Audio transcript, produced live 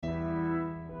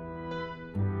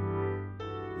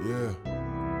Yeah.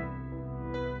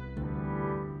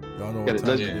 Y'all know Get what it. time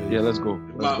Let's, it is. yeah, let's go.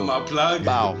 Let's go. My plug,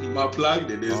 Bow. my plug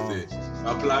did this thing.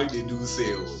 My plug they do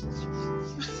sales.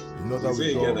 You know that we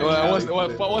Say, go. get the What's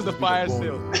Cali. what's the This be fire bonus.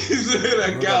 sale? Is it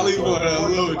a Cali for the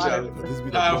low, Charlie? This be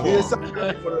the High bonus. for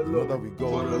You know that we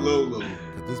go. the low.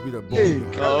 This be the Hey,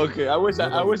 bonus. Oh, okay. I wish No,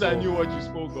 I knew what you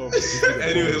spoke of.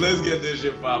 Anyway, let's get this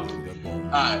shit popping. The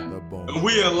bonus. Alright, The bonus. and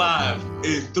we are live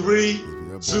in 3, This be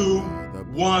the 2,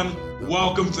 bonus. 1.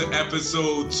 Welcome to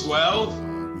episode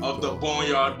 12 of the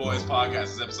Boneyard Boys podcast.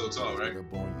 It's episode 12, right? The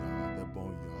boneyard.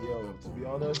 Yo, to be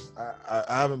honest, I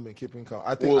haven't been keeping count.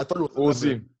 I We'll- thought it was We'll 11,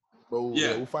 see. but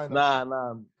we'll find out.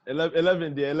 Nah.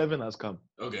 11. The 11 has come.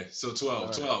 Okay, so 12.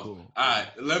 Alright, 12. cool. All right,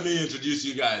 let me introduce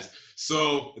you guys.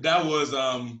 So that was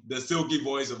the silky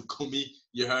voice of Kumi.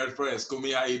 You heard first.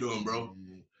 Kumi, how you doing, bro?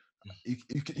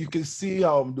 You can see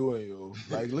how I'm doing, yo.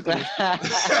 Like, look at this. Look at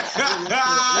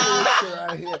this shit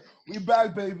right here. We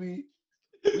back, baby.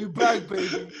 We back,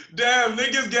 baby. Damn,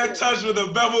 niggas get touched with a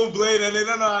bevel blade and they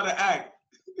don't know how to act.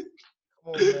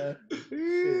 Come on, man.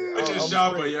 Shit, Which is I'm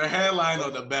sharper, straight. your hairline or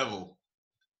the bevel?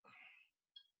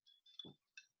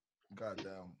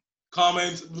 Goddamn.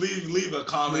 Comment, leave a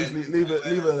comment. Please leave it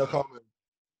in the comment.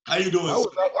 How you doing?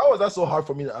 Why was that so hard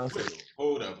for me to answer? Yo?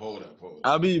 Hold up.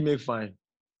 I'll be you make fine.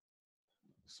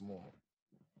 Small.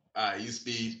 All right, you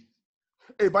speed.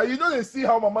 Hey, but you know they see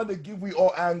how my man they give we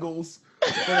all angles.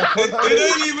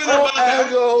 It ain't even all about that.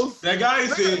 angles. That guy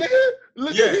said,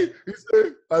 Look Yeah. at me. He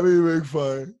said, I mean, make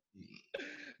fine.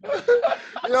 You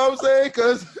know what I'm saying?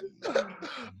 Because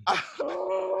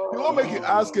you want to make it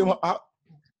ask him,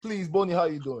 please, Bonnie, how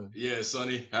you doing? yeah,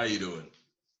 Sonny, how you doing?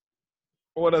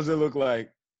 What does it look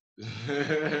like?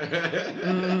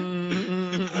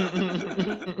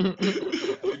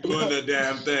 You doing the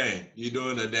damn thing. You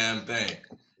doing the damn thing.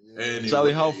 Anyway.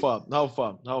 Charlie, how far?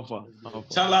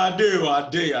 Charlie, I do.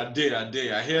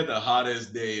 I hear the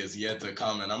hottest day is yet to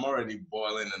come, and I'm already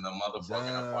boiling in the motherfucking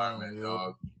Damn, apartment, yo.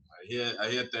 dog. I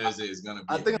hear Thursday is gonna be.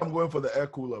 I think I'm going for the air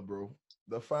cooler, bro.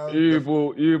 The fan.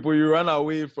 You run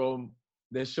away from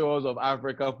the shores of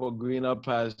Africa for greener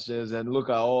pastures and look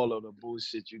at all of the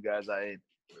bullshit you guys are in.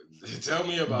 Tell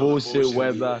me about Bullshit the bullshit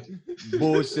weather,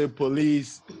 bullshit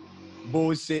police,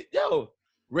 bullshit. Yo,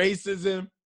 racism.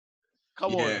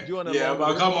 Come on. Do you want to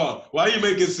but come on. Why you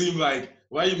make it seem like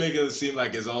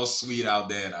it's all sweet out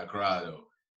there in Accra though?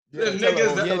 The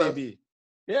niggas that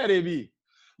Yeah, they be.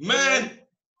 man,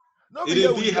 No,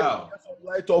 it be how.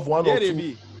 Light off one Yeah, or they two.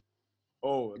 be.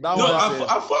 Oh, that No, one.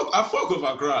 I fuck with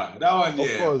Accra. That one, Of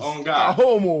yeah. course. On At God.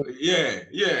 home. Yeah.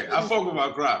 I fuck with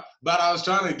Accra. But I was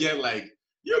trying to get like,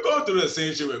 you're going through the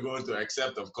same shit we're going through,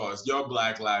 except of course, your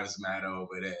Black Lives Matter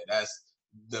over there. That's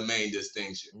the main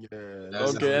distinction. Yeah.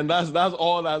 That's Okay, and that's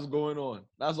all that's going on.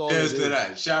 That's all. Cheers it to is.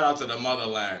 that. Shout out to the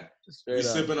motherland. Straight We up.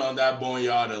 sipping on that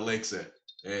boneyard elixir.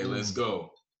 Hey, let's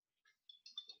go.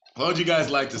 How would you guys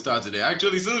like to start today?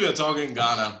 Actually, since we're talking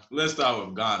Ghana, let's start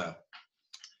with Ghana.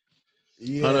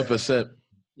 Yeah. 100%.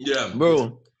 Yeah.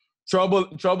 Bro,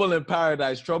 trouble in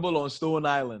paradise, trouble on Stone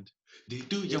Island. They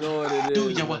do You know what it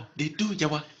is. They do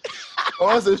yawa. I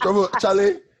want to say trouble,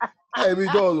 Charlie. Hey, it be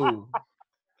done.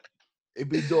 It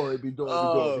be done.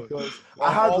 Because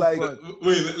I had like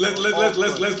Wait,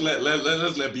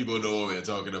 let's let people know what we're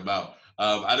talking about.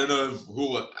 I don't know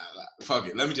fuck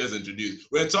it. Let me just introduce.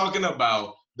 We're talking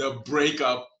about the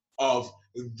breakup of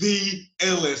the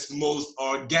illest, most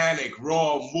organic,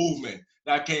 raw movement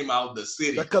that came out of the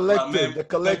city. the collective. The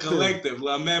collective,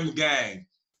 La Mem Gang.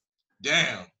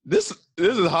 Damn. This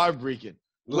is heartbreaking.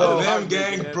 La Mem Heartbreaking.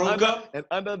 Gang And broke up. And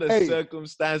under the Hey.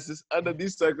 circumstances,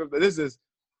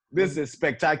 this is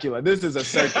spectacular. This is a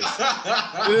circus.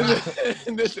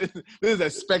 this is a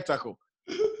spectacle.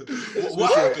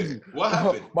 What happened? What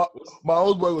happened? My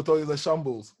old boy would tell you it's a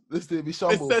shambles. This thing be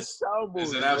shambles. It's a shambles.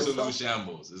 It's an absolute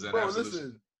shambles. It's an Bro, absolute.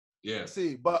 listen. Yeah.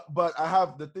 See, but I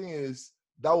have the thing is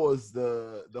that was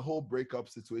the whole breakup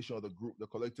situation of the group, the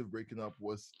collective breaking up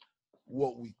was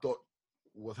what we thought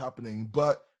was happening.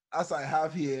 But as I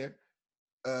have here,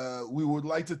 we would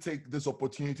like to take this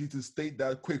opportunity to state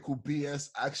that Kweku BS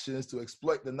actions to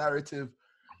exploit the narrative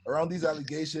around these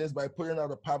allegations by putting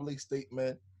out a public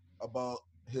statement about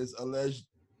his alleged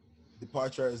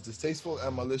departure is distasteful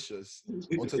and malicious.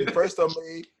 On the 1st of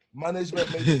May,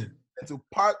 management made it to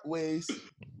part ways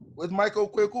with Michael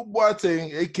Kweku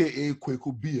Boateng, aka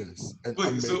Kweku BS,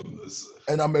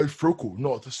 and Ahmed Froko.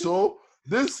 Not so.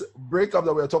 This breakup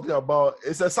that we're talking about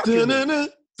is a sacking.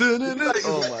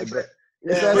 Oh my god.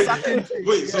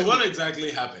 Wait, so what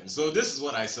exactly happened? So this is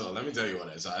what I saw. Let me tell you what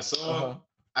I saw.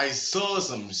 I saw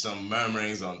some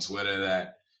murmurings on Twitter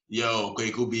that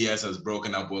Kweku BS has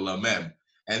broken up with La Mem.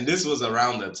 And this was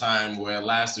around the time where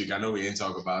last week, I know we didn't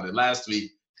talk about it, last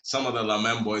week, some of the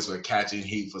Lamem boys were catching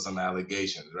heat for some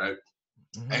allegations, right?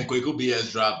 Mhm. And Kweku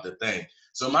BS dropped the thing.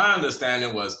 So my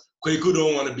understanding was Kweku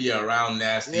don't want to be around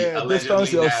nasty, Yeah, allegedly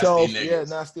distance yourself. nasty Yeah, niggas.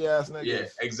 nasty ass niggas. Yeah,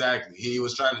 exactly. He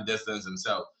was trying to distance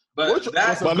himself. But Which that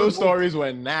was a But good those move. stories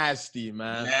were nasty,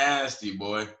 man. nasty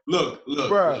boy. Look,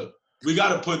 Bruh. look. We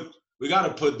gotta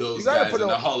put those You gotta guys put in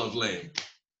the a- Hall of Fame.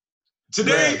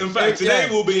 Today, Bruh. in fact, today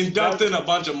Yeah. we'll be inducting a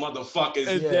bunch of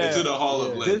motherfuckers Yeah. into the Hall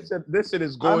of Yeah. Fame. This shit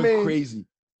is going mean, crazy.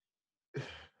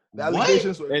 The What?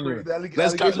 allegations were Anyway, crazy. The let's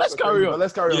allegations were carry crazy, on. but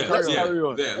let's carry on. Yeah, Carry on. yeah, carry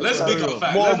on. yeah. Let's Let's speak carry on on.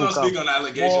 facts. More Let's will not come. speak on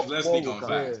allegations. Let's More speak will on come.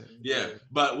 facts. Yeah,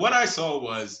 but what I saw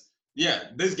was,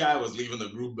 this guy was leaving the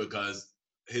group because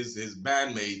his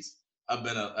bandmates have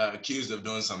been accused of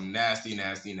doing some nasty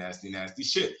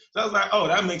shit. So I was like, oh,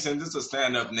 that makes sense. This is a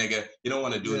stand-up nigga. You don't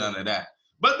want to do Yeah. none of that.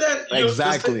 But then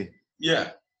Exactly.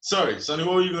 yeah. Sorry, Sonny,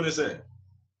 what were you gonna say?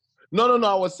 No.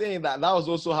 I was saying that was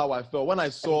also how I felt when I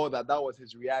saw that was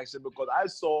his reaction, because I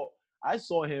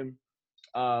saw him.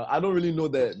 I don't really know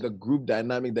the group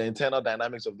dynamic, the internal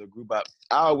dynamics of the group, but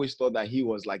I always thought that he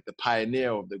was like the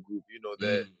pioneer of the group. You know,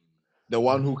 the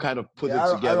one who kind of put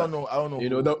Yeah, it together. I don't know. You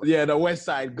who. know, the West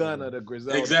Side Gunner, the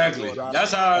Griselda. Exactly. and all that.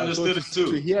 That's how I So understood it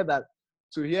too.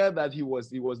 To hear that he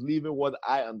was leaving what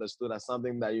I understood as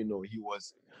something that he was You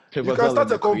pivotal can in start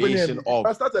the a company creation and of. you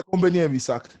can start a company and be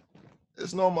sacked.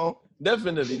 It's normal.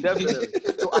 Definitely. So,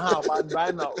 but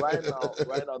right now,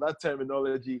 that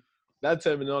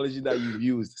terminology that you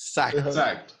used, sack,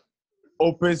 Exactly.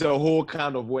 opens a whole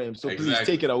can of worms. So please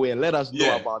Exactly. take it away and let us know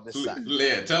Yeah. about this sack.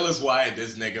 Yeah, tell us why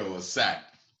this nigga was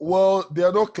sacked. Well, they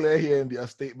are not clear here in their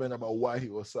statement about why he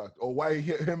was sacked or why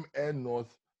him and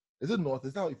North. Is it North?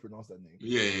 Is that how you pronounce that name?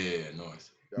 Yeah,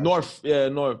 North.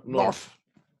 North.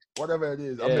 Whatever it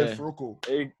is. Yeah. Ahmed Froko.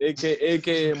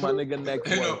 AKA my nigga neck.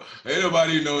 Ain't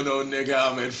nobody know no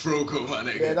nigga Ahmed Froko, my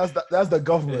nigga. Yeah, that's the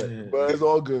government, but it's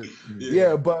all good.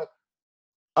 Yeah, but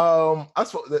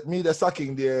as for the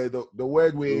sacking, the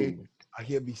weird way I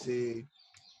hear me say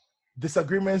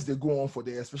disagreements they go on for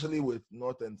there, especially with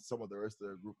North and some of the rest of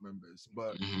the group members.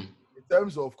 But in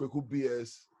terms of Kweku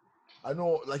BS, I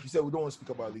know, like you said, we don't want to speak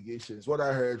about allegations. What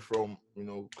I heard from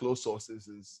close sources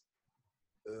is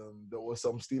there was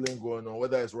some stealing going on,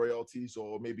 whether it's royalties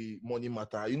or maybe money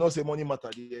matter. Say money matter.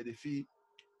 The fee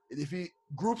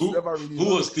groups never really.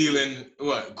 Who was stealing?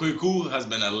 What? Kweku has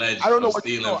been alleged I don't know of what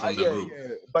stealing from the group. Yeah,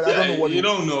 but I don't know what you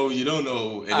don't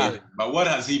know anything. But what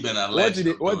has he been alleged?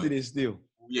 What did he steal?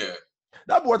 Yeah.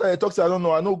 That's what I talk to. I don't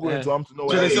know. I know going to him to know.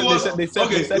 So they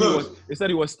said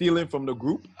he was stealing from the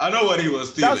group. I know what he was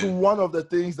stealing. That's one of the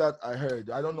things that I heard.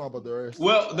 I don't know about the rest.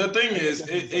 Well, the thing is,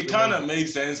 it kind of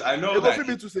makes sense. I know It that. was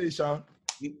me to say, Sean.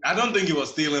 I don't think he was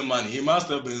stealing money. He must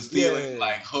have been stealing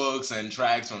like hooks and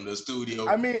tracks from the studio.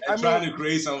 Trying to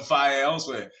create some fire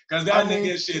elsewhere. Because that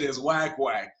nigga shit is whack.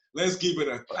 Let's keep it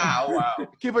a thou wow.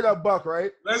 Keep it a buck,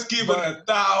 right? Let's keep it a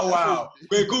thou wow.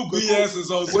 Kweku BS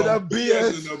is also with a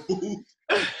BS in the booth.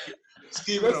 Let's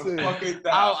keep it a fucking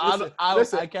thou.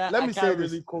 I can't say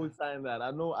really co-sign that.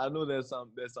 I know there's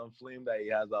some flame that he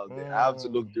has out there. I have to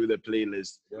look through the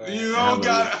playlist. You don't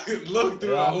gotta look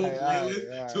through the whole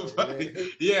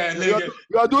playlist. Yeah, nigga.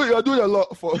 You're doing a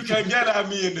lot for. You can get at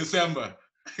me in December.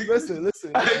 Listen to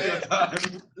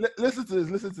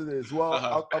this.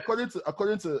 Well, according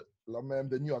to Lamem,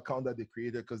 the new account that they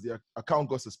created, because their account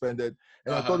got suspended,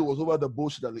 and I thought it was over the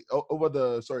bullshit,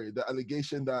 the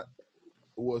allegation that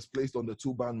was placed on the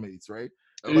two bandmates, right?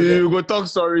 You go talk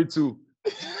sorry too.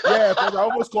 Yeah, because I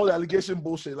almost called the allegation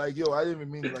bullshit. Like, yo, I didn't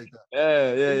even mean it like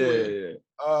that.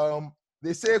 Yeah.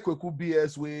 They say Kweku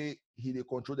BS way they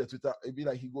control the Twitter. It be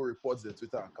like he go reports the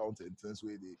Twitter account and since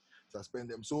way they suspend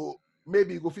them. So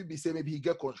maybe Gofi be say maybe he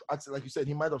get access, like you said,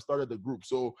 he might have started the group,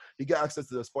 so he get access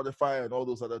to the Spotify and all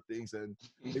those other things, and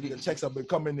maybe the checks have been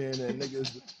coming in and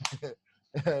niggas, you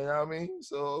know what I mean?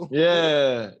 So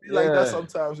like that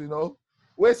sometimes,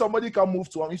 where somebody can move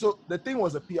to him. So the thing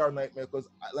was a PR nightmare because,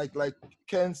 like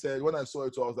Ken said, when I saw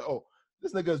it, I was like, oh,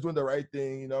 this nigga is doing the right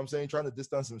thing. You know what I'm saying? Trying to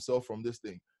distance himself from this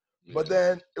thing. Yeah. But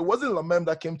then it wasn't Lamem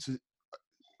that came to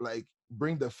like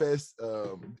bring the first.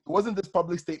 It wasn't this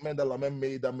public statement that Lamem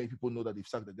made that made people know that they've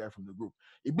sacked the guy from the group.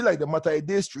 It'd be like the matter a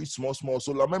day street, small.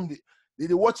 So Lamem,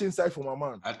 they watch inside for my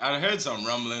man. I heard some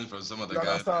rumblings from some of the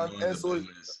guys. And so,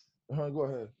 go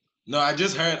ahead. No, I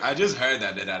just heard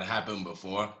that it had happened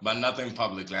before, but nothing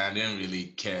publicly. I didn't really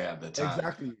care at the time.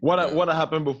 Exactly. What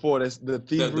happened before? That's the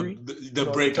thievery, the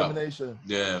breakup.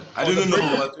 Yeah, I didn't know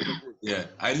what. Yeah,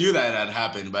 I knew that it had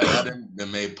happened, but it hadn't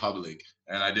been made public,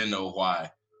 and I didn't know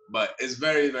why. But it's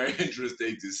very, very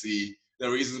interesting to see the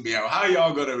reasons behind. How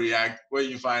y'all gonna react when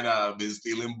you find out I've been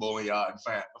stealing boneyard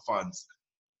funds?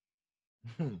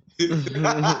 Then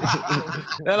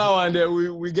I wonder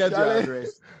we get your Charlie,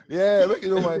 address. Yeah, make you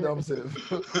don't mind themselves.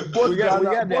 We get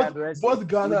the address. Both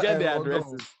Ghana We get and the London.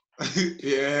 addresses.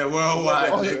 Yeah,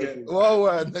 worldwide, Oh, nigga.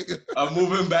 Worldwide, nigga. I'm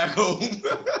moving back home.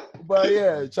 But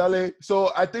yeah, Charlie.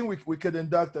 So I think we could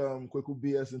induct Kweku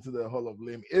BS into the Hall of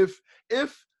Lame if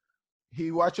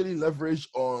he actually leveraged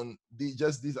on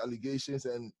just these allegations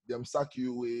and them suck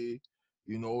you away.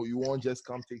 You know, you won't just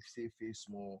come take safe face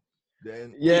more.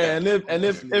 Then Yeah, and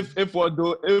if what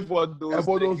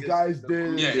those guys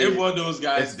did, Yeah, if what those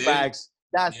guys did, facts.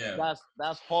 That's Yeah.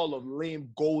 that's Hall of Lame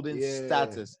golden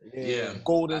status. Yeah.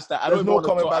 Golden status. I There's don't no want to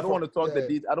coming talk. back I don't want to from- talk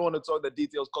I don't want to talk the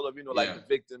details because of like Yeah. the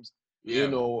victims. yeah, You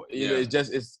know, Yeah. it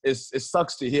just it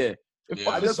sucks to hear. It Yeah.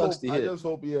 fucking I just sucks hope,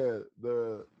 to hear.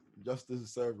 the justice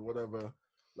is served, whatever.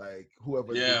 Like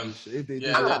whoever, Yeah. did this shit, if they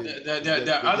Yeah, did it,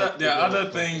 there are other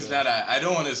things that I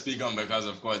don't want to speak on because,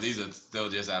 of course, these are still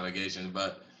just allegations.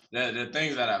 But the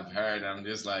things that I've heard, I'm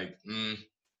just like,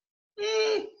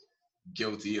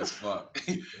 guilty as fuck.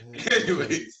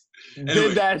 Anyways,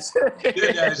 Did that shit.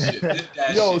 did that shit. Did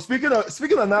that Yo, shit.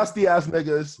 speaking of nasty ass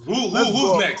niggas, let's Who's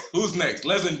go. next? Who's next?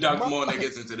 Let's induct more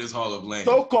niggas into this Hall of Lame.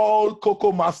 so-called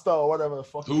Coco Master or whatever the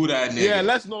fuck. Who that nigga? Yeah,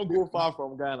 let's not go far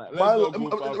from Ghana. Let's Man, not go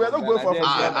far we're from not going Ghana. far from Then-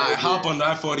 Ghana. I hop on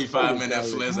that 45-minute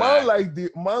Sorry. fliz. Man like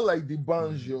the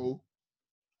Bunch, yo.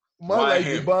 Man Why like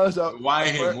him? the Bunch. Why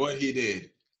him? What he did?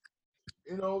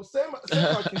 You know, same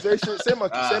accusation, same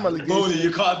allegation. Bodie,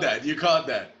 you caught that. You caught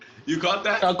that. You caught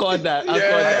that? I caught that. I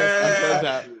caught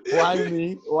that. Why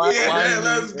me? Why? Yeah, why me?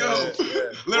 let's go.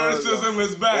 Yeah. Lyricism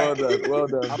is Well back. done. Well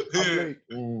done. I'm Yeah. late.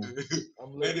 Mm.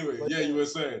 I'm late. Anyway, But yeah, you were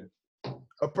saying.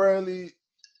 apparently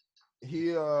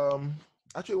he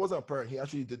actually it wasn't apparent. He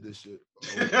actually did this shit.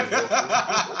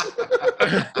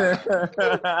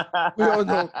 We don't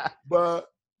know. But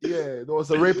yeah, there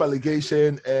was a rape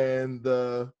allegation, and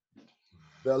the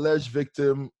alleged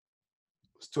victim's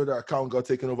Twitter account got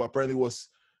taken over. Apparently, it was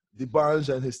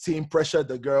D'banj and his team pressured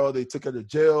the girl. They took her to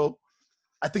jail.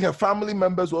 I think her family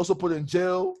members were also put in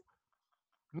jail.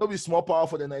 Nobody small power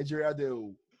for the Nigeria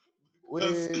deal.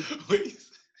 Wait,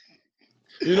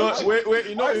 You know, wait,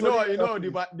 you know,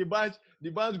 Why the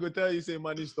bunch go tell you say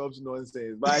money stops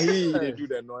nonsense, but he they do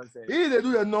the nonsense. he they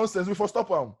do the nonsense. We for stop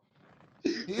him.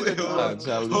 He Wait, dey do hold on. that.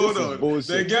 Charlie, Hold this is on.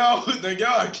 bullshit. The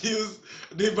girl accused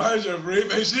D'banj of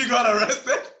rape and she got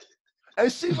arrested.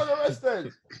 And she got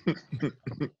arrested.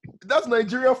 That's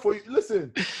Nigeria for you.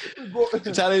 Listen, go.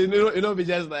 Charlie, you know, be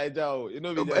just Nigeria. You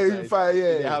know, be just Nigeria. Fine,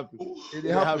 They yeah. happy. It They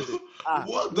happened.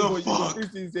 happy. What the You fuck? go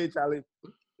feel say Charlie.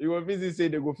 You go feel say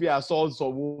they go feel assault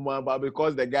some woman, but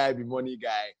because the guy be money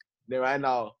guy, then right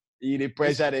now he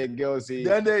pressure the girl say.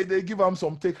 Then they give him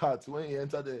some take heart when he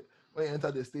enter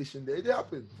the station. They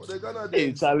happen for the Ghana.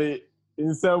 Hey Charlie,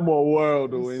 in some more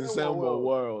world, oh, in In some some more world.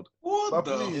 world. What But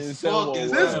the please, fuck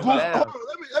is This that? goof. man. Hold on,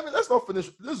 let me let's not finish.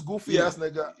 This goofy Yeah. ass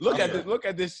nigga. Look at Yeah. this. Look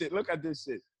at this shit. Look at this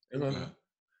shit.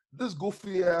 This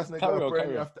goofy ass nigga. Carry on,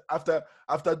 apparently carry on.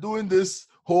 after doing this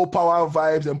whole power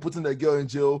vibes and putting the girl in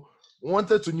jail,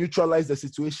 wanted to neutralize the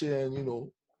situation and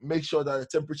make sure that the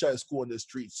temperature is cool on the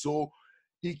street. So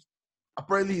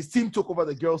apparently his team took over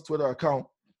the girl's Twitter account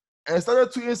and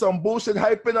started tweeting some bullshit,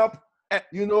 hyping up.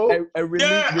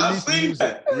 Released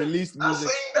music. Released I music.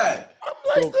 seen that. I'm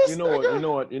like, So this you know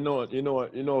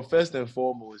what.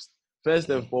 First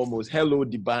and foremost, hello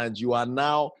D'banj. You are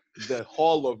now the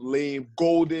Hall of Lame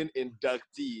golden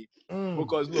inductee. Mm.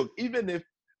 Because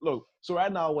so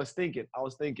right now I was thinking,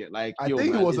 like, I yo,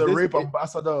 think man, he was is a this- rape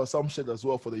ambassador or some shit as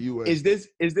well for the US. Is this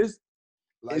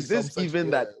Like is this some sex- even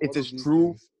that it one of is these true?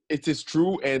 things. It is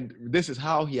true, and this is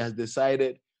how he has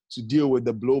decided to deal with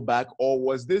the blowback, or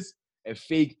was this a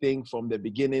fake thing from the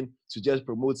beginning to just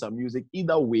promote some music?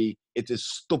 Either way, it is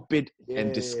stupid and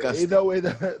Yeah, disgusting. Either way,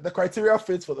 the criteria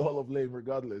fits for the Hall of Lame,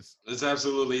 regardless. It's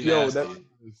absolutely Yo, nasty.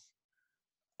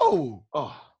 Oh,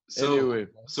 So, Anyway,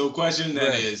 so question then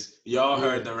Right. is, y'all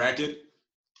heard the record?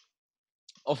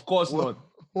 of course what, not.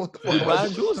 what the Yeah. fuck?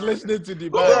 D'banj, who's listening to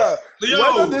D'banj? Yeah,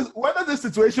 Yo, whether this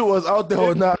situation was out there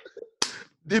or not,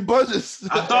 the budget.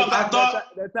 I thought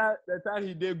The time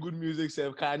he did good music,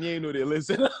 Sef Kanye, they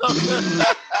listen.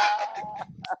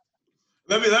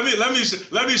 let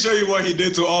me show you what he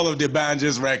did to all of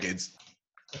D'banj's records.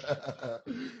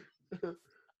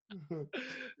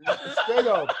 Straight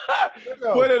up.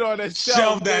 Put it on the Shelf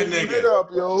shelf. that baby. Straight nigga. up,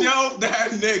 yo. Shelf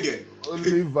that nigga.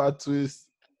 Oliver Twist.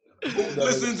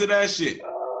 Listen to that shit.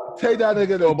 Take that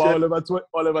nigga Oh, to but jail.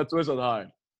 Oliver Twist on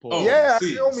hard. Oh, Yeah,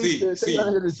 see, tell me, see, take see, that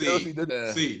nigga to jail, see, he did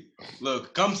it. see.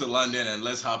 Look, come to London and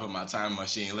let's hop in my time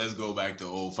machine. Let's go back to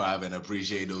 '05 and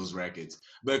appreciate those records.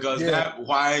 Because Yeah. that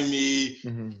Why Me,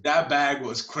 Mhm. that bag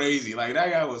was crazy. Like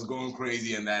that guy was going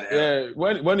crazy in that era. Yeah,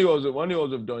 when he was with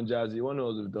Don Jazzy,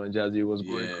 he was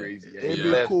going Yeah, crazy. And It'd he be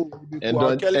left. cool. It'd be And cool.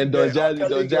 Don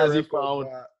Jazzy Record, found.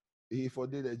 but he for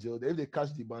did the jail. If they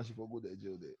catch the bunch, he for go to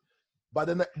jail there. But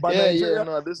Yeah, Nigeria,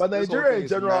 no, this whole Nigeria thing in is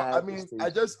general, mad I mean,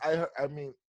 staged. I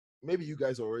mean, maybe you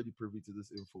guys are already privy to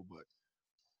this info, but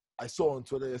I saw on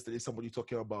Twitter yesterday somebody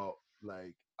talking about,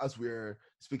 like, as we're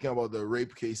speaking about the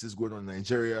rape cases going on in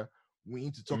Nigeria, we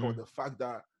need to talk about the fact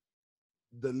that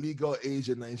the legal age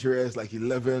in Nigeria is like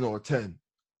 11 or 10.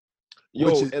 Yo,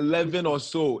 which is 11 or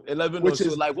so. which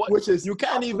is Like what? which is You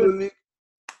can't even, absolutely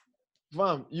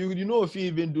fam. You know, if you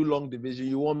even do long division,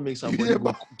 you won't make somebody Yeah, go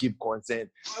but- give consent.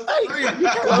 Like, You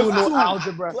can't Plus do no two.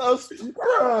 algebra. plus,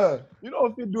 bruh. You know,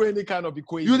 if you do any kind of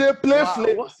equation, You didn't play Wow,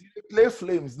 flames. what? You dey play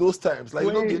flames those times. Like,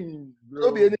 don't be Flames,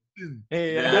 don't be bro. anything.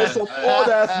 Hey, Yeah. There's some old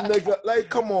ass nigga. Like,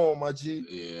 come on, my G.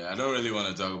 Yeah, I don't really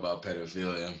want to talk about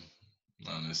pedophilia,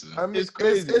 honestly. I mean, It's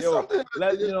crazy. It's Yo, something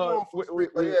that they you know, do for free,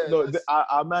 but yeah, no, let's-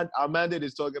 our mandate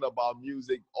is talking about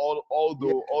music.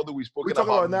 Although we've we're spoken talking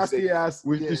about music, nasty ass.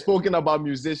 we've spoken about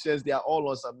musicians. They are all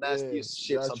on some nasty Yeah,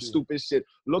 shit, got some you. stupid shit.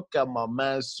 Look at my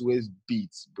man Swiss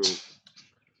Beats, bro.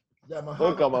 Yeah, man,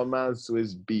 Look at my man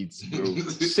Swiss Beats, bro.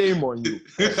 Shame on you.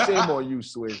 Shame on you,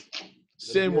 Swiss.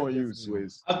 Shame on you,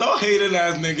 Swiss. I thought hated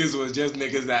ass niggas was just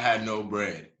niggas that had no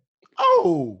bread.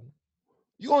 Oh,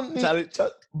 you don't need. Charlie-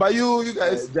 But you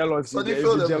guys, Jealousy. so they There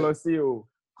feel be them, jealousy, oh.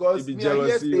 because It be me, I hear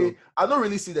jealousy, say, I don't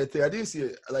really see that thing. I didn't see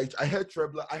it. Like, I heard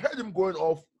Trebler. I heard him going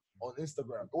off on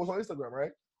Instagram. It was on Instagram,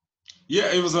 right?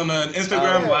 Yeah, it was on an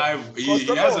Instagram Yeah. live. He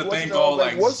Because has someone a was thing watching, I called was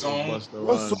like, like what's- Zone What's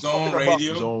What's Zone talking about?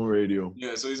 Radio. Zone Radio.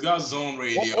 Yeah, so he's got Zone What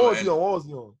Radio, was he on? What was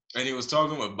he on? and he was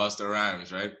talking with Busta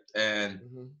Rhymes, right? And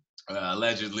Mhm.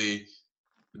 allegedly,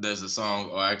 there's a song,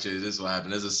 or actually, this is what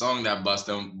happened. There's a song that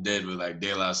Busta did with like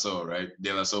De La Soul, right?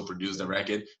 De La Soul produced the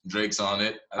record. Drake's on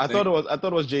it. I thought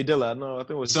it was Jay Dilla. No, I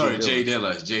think it was Sorry, Jay Jay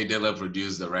Dilla. Dilla. Jay Dilla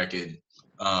produced the record.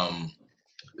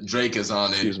 Drake is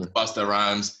on Excuse me. it. Busta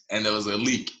Rhymes, and there was a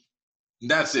leak.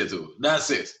 That's it, too. That's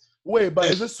it. Wait, but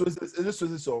is this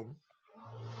Swizzy's song?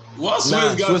 What Swizz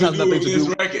Nah, got Swizz to has do nothing with to this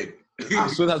do- record?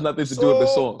 So it has nothing to do with the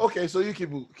song. Okay, so you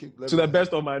keep. To the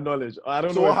best of my knowledge, I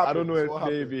don't So know. what I don't happened? know So if what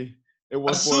happened? maybe it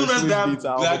was As for soon as Swizz Beats that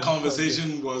album.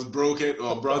 conversation was broken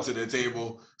or brought to the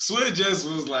table, Swizz just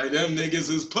was like, them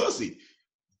niggas is pussy.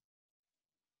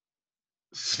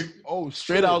 Oh,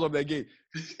 Straight out of the gate.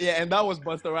 Yeah, and that was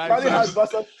Busta Probably Rhymes. had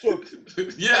Busta shook.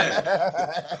 Yeah.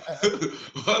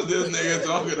 What's this nigga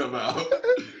talking about?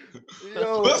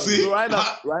 Yo, Pussy. So right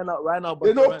now,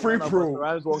 They know Busta pre-pro.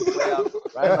 Rhymes won't play out.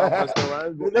 Right now, Busta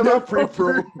Rhymes. They never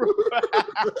pre-pro.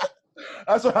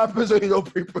 That's what happens when you don't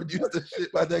pre-produce the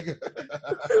shit, my nigga.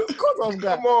 Caught off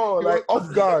guard. Come on, like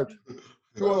off guard.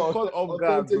 He was caught off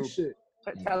guard, bro. Authentic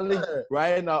shit.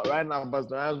 Right now,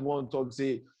 Busta Rhymes won't talk.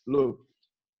 Say, look.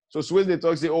 So Swizz they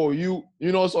talk. Say, oh, you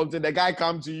know something. The guy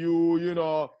come to you. You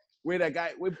know, where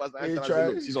Busta He Rhymes try. say,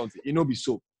 look, see something. You know, be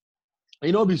so.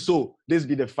 You know, be so. This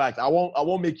be the fact. I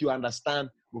won't make you understand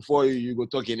before you go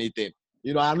talk anything.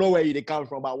 You know, I know where they come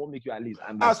from, but I won't make you at least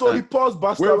understand. So he paused We're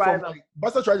Busta right from now. like,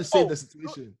 Busta tried to save Oh, the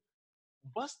situation.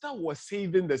 Busta was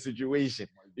saving the situation.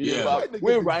 You Yeah. know, Why but niggas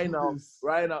we're dey right do now. this?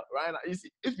 You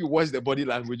see, if you watch the body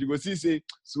language, you go see say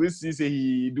Swizz say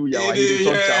he do He yawa, did, he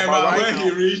talk yeah, shit, but but when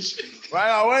he reached, right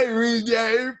now, when he reach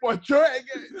there, he portray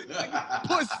again,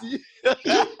 pussy.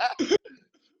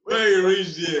 when he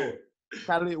reached here.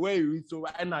 Charlie, where he reach, so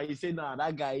right now he say, nah,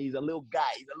 that guy is a little guy.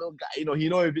 He's a little guy. You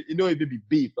know if it be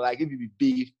beef, like if it be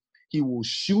beef, he will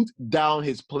shoot down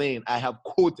his plane. I have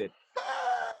quoted.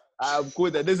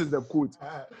 This is the quote.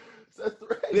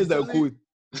 This is the quote.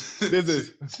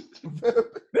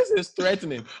 This is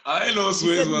threatening. I didn't know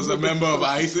Swizz was a member of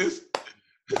ISIS.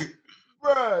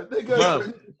 Bruh, nigga,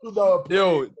 Man. shoot down a plane,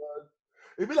 Yo, man.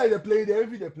 It be like they plane, they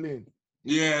envy the plane.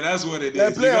 Yeah, that's what it They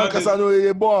is. play You on got this- Casano,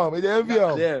 they bomb, they envy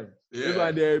them. yeah. This yeah.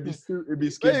 one there be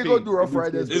Where skin you go pain. do Rough It be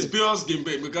Riders? skin It's pure skin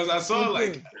pain because I saw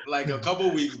Skin like a couple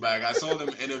weeks back, I saw them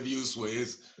interview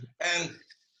Swizz, and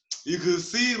you could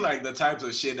see like the types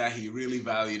of shit that he really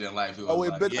valued in life. He was Oh, with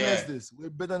like, bitterness yeah. this.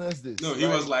 With bitterness this. No, he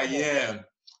Right? was like, Come on.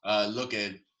 yeah, look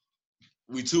at,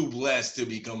 we too blessed to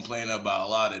be complaining about a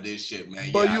lot of this shit,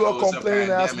 man. But yeah, you I a know it's complaining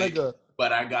ass pandemic, nigga.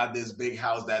 but I got this big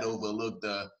house that overlooked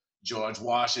the George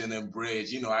Washington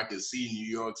Bridge. You know, I could see New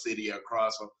York City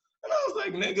across from. And I was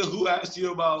like, nigga, who asked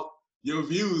you about your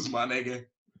views, my nigga?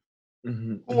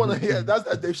 Mhm. Who wanna hear? That's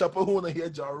that Dave Chappelle. Who wanna hear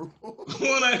Ja Rule?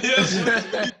 Wanna hear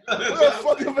Swizzy? We're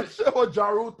fucking sure what Ja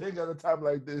Rule think at a time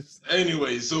like this.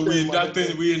 Anyway, so we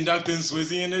inducting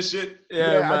Swizzy in this shit.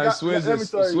 Yeah, Yeah, I man, got- Swizz let me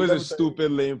is tell you, Swizz let me is tell you.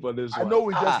 stupid lame for this I one. know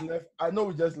we just left. I know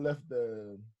we just left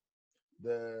the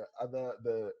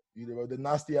the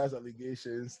nasty ass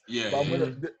allegations. Yeah, But I'm yeah.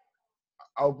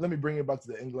 gonna. Let me bring it back to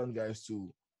the England guys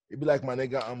too. It'd be like my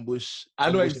nigga Ambush.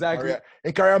 I know Ambush exactly.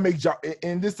 And Carrier make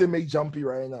in this they make jumpy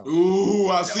right now. Ooh,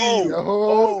 I see you. The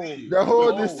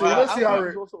whole this thing. wow. Let's see how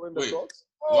Ambush is also in the Wait. talks.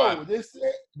 Why? they say.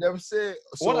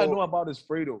 So, What I know about is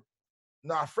Fredo.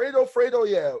 Nah, Fredo,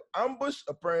 yeah. Ambush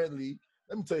apparently.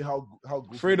 Let me tell you how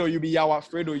goofy. Fredo, you be Yawa.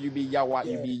 Fredo, you be Yawa.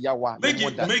 Yeah. You be Yawa.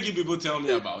 Making people tell me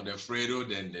about the Fredo,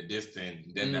 then the this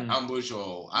thing, then the ambush,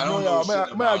 or I don't No, know shit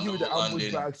yeah, about give you no the ambush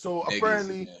London back. So niggas,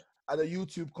 apparently yeah. at a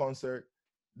YouTube concert,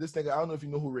 this nigga, I don't know if you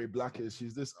know who Ray Black is.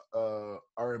 She's this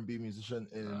R&B musician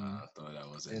I thought that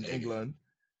was a in nigga. England.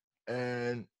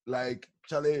 And like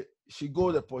Charlie, she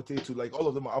go the potato, like all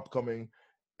of them are upcoming.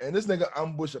 And this nigga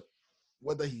ambush,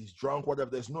 whether he's drunk,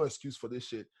 whatever, there's no excuse for this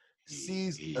shit.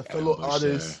 Sees a fellow ambushed her.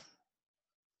 artist,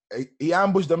 he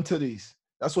ambushed them titties.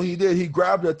 That's what he did. He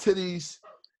grabbed her titties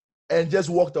and just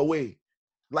walked away.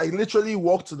 Like literally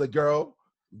walked to the girl,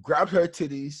 grabbed her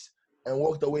titties, and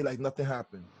walked away like nothing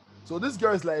happened. So this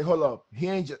girl is like, hold up, he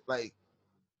ain't just like,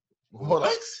 hold up.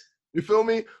 What? You feel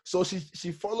me? So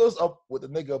she follows up with the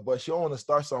nigga, but she don't want to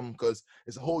start something because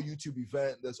it's a whole YouTube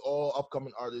event. There's all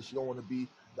upcoming artists. She don't want to be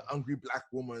the angry black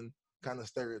woman kind of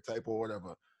stereotype or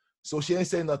whatever. So she ain't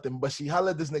saying nothing, but she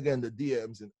hollered this nigga in the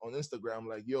DMs and on Instagram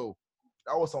like, yo,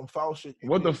 that was some foul shit.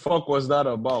 What the fuck was that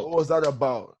about? What was that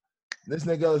about? This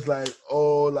nigga is like,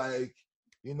 oh, like,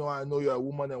 you know, I know you're a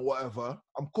woman and whatever.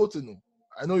 I'm quoting him.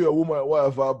 I know you're a woman and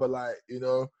whatever, but like, you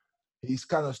know, he's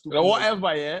kind of stupid.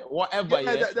 Whatever, yeah. Whatever,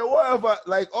 yeah. The whatever,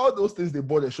 like all those things they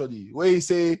bought a shoddy. Where he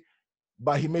say,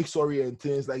 but he makes sorry and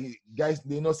things like guys,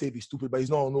 they not say he's stupid, but he's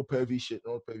not on no pervy shit,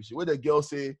 Where the girl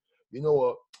say, you know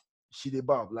what, she did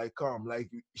bab, like calm, like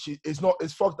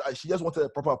it's fucked. She just wanted a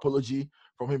proper apology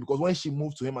from him because when she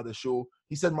moved to him at the show,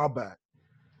 he said my bad,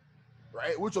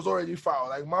 right? Which was already foul.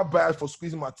 Like my bad for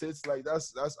squeezing my tits. Like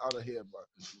that's out of here, bro.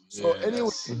 So Yeah, anyway,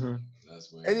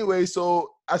 that's weird. anyway, so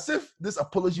as if this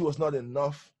apology was not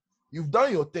enough, you've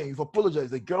done your thing. You've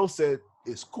apologized. The girl said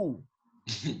it's cool.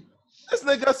 This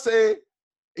nigga say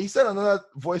he said another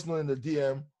voice note in the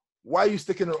DM. Why are you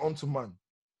sticking it onto man?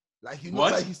 Like you know,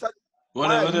 What? like he started.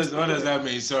 What does that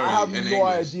mean? Sorry, I have in no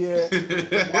English. idea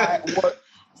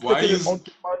Why are you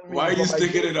you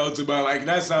sticking it out to my like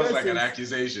that sounds guess like an is-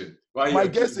 accusation. Why you My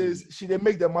guess accusing is she didn't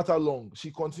make the matter long.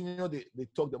 She continued, they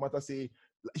talk the matter, say.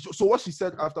 So what she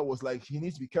said after was like, he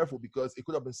needs to be careful because it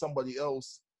could have been somebody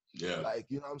else. me? Yeah. Like,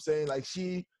 you know what I'm saying? Like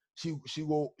she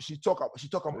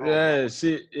talk him out. Yeah,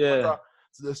 yeah.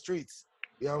 To the streets.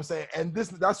 You know what I'm saying? And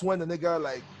that's when the nigga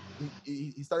like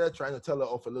he started trying to tell her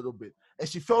off a little bit. And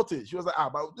she felt it. She was like,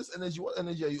 but this energy, what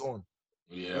energy are you on?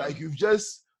 Yeah. Like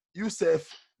you said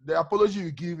the apology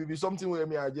you give, if it's something where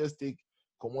me, I just take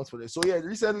comments for this. So yeah,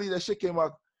 recently the shit came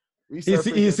out. He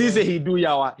sees it, he do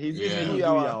yawa. He sees Yeah. it, he do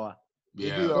yawa.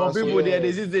 yeah. do Some people yeah. there,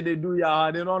 they see they do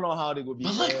yawa. They don't know how they go be.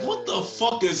 But like, what the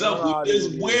fuck is up Nah, with this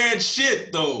dude. weird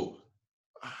shit though?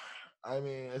 I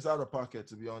mean, it's out of pocket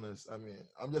to be honest. I mean,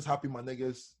 I'm just happy my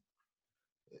niggas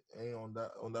ain't on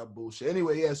that bullshit.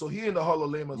 Anyway, yeah. So he in the Hall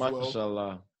of Fame as well.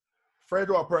 Mashallah.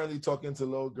 Fredo apparently talking to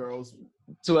little girls.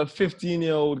 To a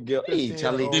 15-year-old girl. Hey, 15-year-old.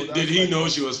 Charlie. Oh, Did he know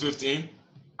she was 15?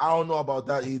 I don't know about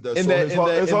that either. In So the his Hall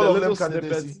of Fame little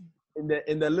candidacy. snippets,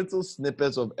 in the little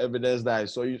snippets of evidence that I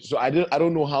saw, so I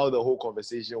don't know how the whole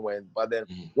conversation went, but then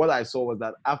what I saw was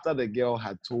that after the girl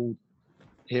had told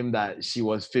him that she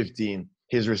was 15,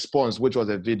 his response, which was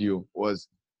a video, was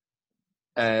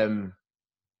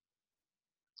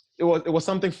it was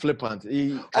something flippant.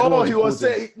 He was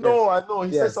saying no, I know.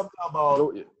 He said something about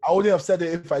no, I wouldn't have said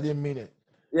it if I didn't mean it.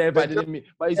 yeah, if I didn't mean,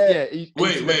 but it's, Wait,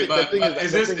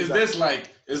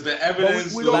 is the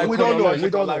evidence we don't know. We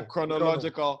don't know.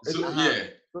 Chronological. So,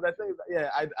 So the thing is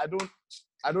that,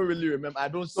 I don't really remember. I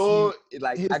don't So see it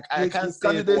like his- I his can't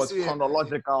say it was candidacy-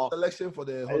 chronological. Selection for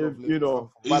the Hall of Fame. You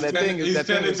know, He's, but the thing is that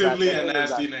tentatively a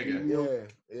nasty nigga.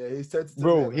 Yeah, he's tentatively.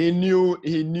 bro, he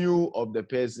knew of the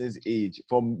person's age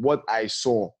from what I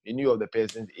saw. He knew of the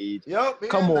person's age. Yep.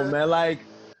 Come on, man, like,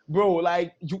 bro,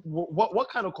 like, what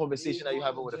kind of conversation are you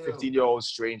having with a 15-year-old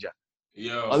stranger?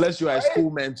 Yo. Unless you're a school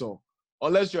mentor.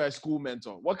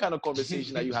 What kind of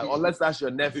conversation are you having? Unless that's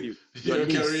your nephew, Your your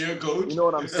niece. career coach. You know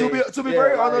what I'm saying? To be Yeah,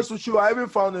 very like- honest with you, I even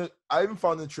found it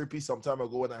trippy some time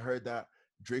ago when I heard that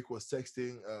Drake was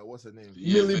texting what's her name?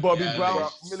 Millie Bobby Yeah, Brown. yeah.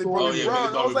 Millie So Bobby yeah,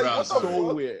 Brown. Millie I was Bobby like, Brown. what the So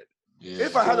fuck? weird. Yeah.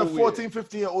 If I had a So 14,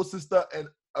 15-year-old sister and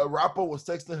a rapper was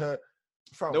texting her,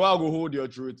 from They will go hold your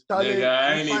truth. Nigga,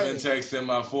 I ain't even fighting. texting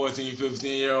my 14,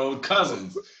 15-year-old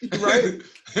cousins. Right?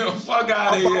 Fuck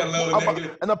out of here, little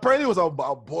nigga. And apparently it was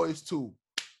about boys too.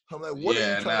 I'm like, what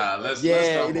are you trying to let's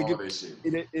Yeah, stop they all give- this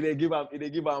shit. They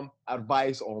give him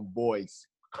advice on boys.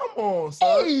 Come on,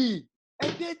 son. Hey, a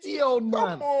 30-year-old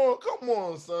man. Come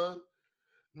on, son.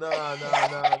 Nah.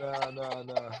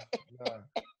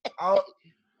 I'll-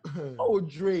 Oh,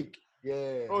 Drake.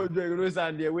 yeah. Oh, Drake, you know,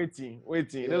 and they're waiting. Yeah,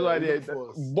 That's why enough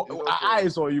for us. Enough for our eyes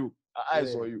us. on you. Our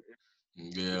eyes Yeah. on you.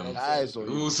 Yeah. Our eyes on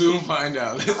you. We'll soon find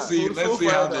out. Let's see We'll soon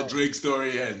how find the out. Drake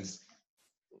story ends.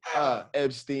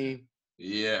 Epstein.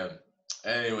 Yeah.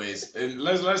 Anyways, and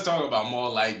let's talk about more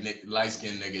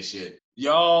light-skinned nigga shit.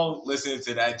 Y'all listened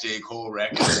to that J. Cole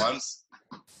record once?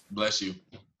 Bless you.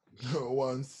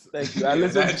 Once. Thank you. I Yeah,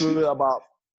 listened that- to it about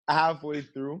halfway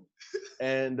through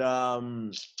and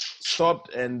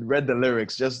stopped and read the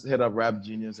lyrics. Just hit up Rap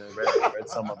Genius and read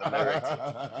some of the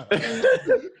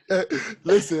lyrics.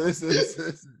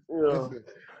 Listen. Yeah.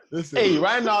 Listen. Hey,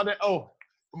 right now,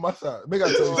 Massa, make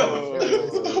I tell you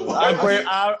something.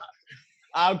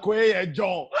 Akwe and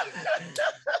John.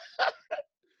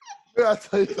 Make I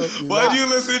tell you something. Why do you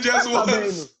listen just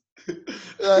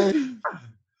I mean,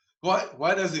 once? Like,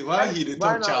 Why he the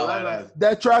top child like that?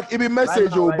 that track, it be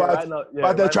message, but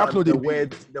the track no the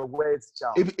dey words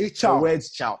chow. It The chow.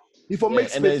 words chow. If I Yeah,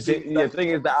 make and then space, the thing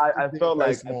is that I felt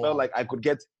like I could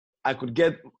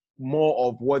get more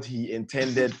of what he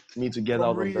intended me to get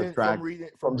out of the track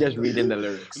from just reading the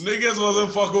lyrics. Niggas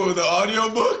wasn't fucking with the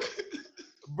audiobook.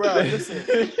 Bro, listen.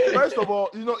 First of all,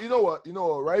 you know what,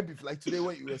 right? Like today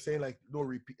when you were saying like no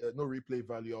replay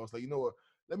value, I was like, you know what?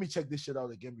 Let me check this shit out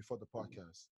again before the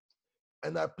podcast.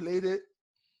 And I played it.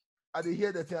 I did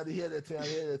hear the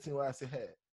thing where I said, hey,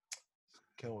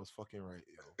 Ken was fucking right,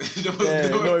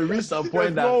 yo. It reached some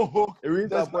point that no hook. it reached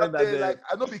There's some point nothing, that like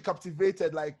I don't be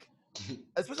captivated, like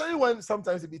especially when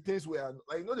sometimes it be things where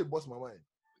like they bust my mind.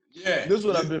 Yeah. this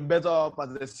would have been better off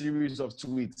as a series of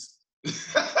tweets.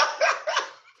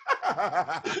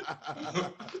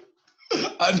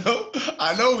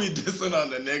 I know we dissing on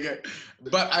the nigga,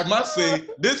 but I must say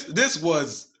this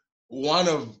was one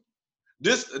of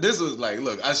this was like,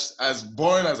 look, as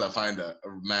boring as I find a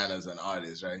man as an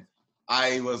artist, right?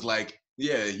 I was like,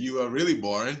 yeah, you are really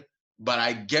boring, but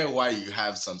I get why you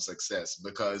have some success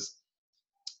because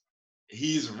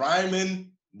he's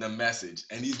rhyming the message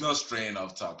and he's not straying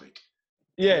off topic.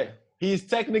 Yeah, he's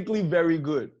technically very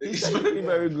good. He's technically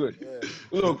very good. Yeah.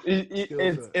 Look,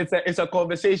 it's a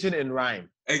conversation in rhyme.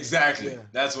 Exactly. Yeah.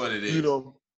 That's what it is. You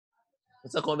know,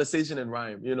 it's a conversation in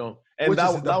rhyme. You know, and Which is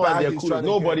that the one bag they're he's cool. trying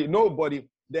to Nobody.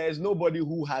 There is nobody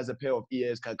who has a pair of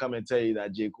ears can come and tell you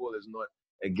that J. Cole is not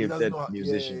a He gifted doesn't know-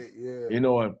 musician. Yeah. You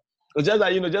know what? It's just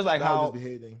like just like That how would just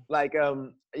be hating. like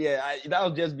that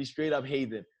would just be straight up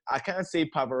hating. I can't say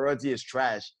Pavarotti is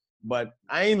trash, but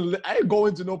I ain't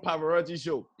going to no Pavarotti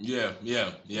show. Yeah. You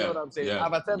know what I'm saying? Yeah,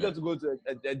 I've attempted to go to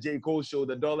a J. Cole show,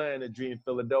 The $1 and a Dream,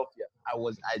 Philadelphia.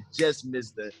 I just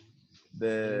missed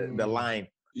the line.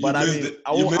 But I mean,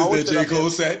 you missed would the J. Cole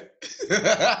set.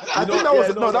 I think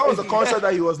that was a concert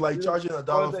that he was like charging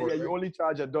 $1 for. Yeah, Right? you only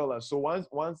charge $1. So once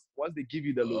they give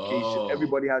you the location,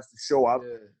 everybody has to show up,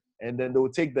 and then they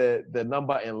will take the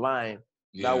number in line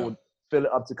that would fill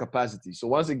it up to capacity. So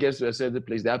once it gets to a certain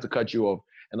place, they have to cut you off.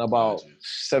 And about Gotcha.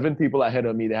 7 people ahead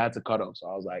of me, they had to cut off. So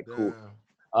I was like, cool.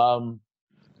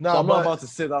 No, So I'm not about to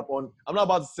sit up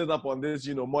on this,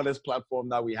 modest platform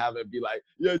that we have and be like,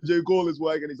 yeah, J. Cole is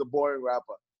whack and he's a boring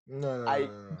rapper. No.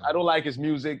 I don't like his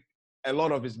music. A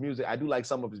lot of his music. I do like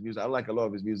some of his music. I don't like a lot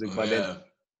of his music. But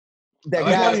then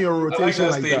I like your rotation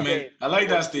that like that. statement. I like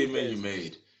that statement you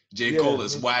made. J. Cole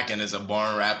is whack and is a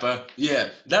born rapper. Yeah,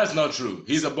 that's not true.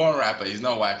 He's a born rapper. He's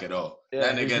not whack at all. Yeah,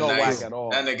 that he's nigga not nice. whack at all.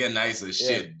 That nigga nice as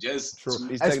shit. Just True.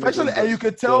 He's Especially, technically and you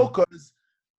good. could tell because,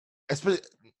 especially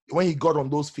when he got on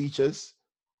those features,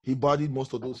 he bodied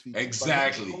most of those features.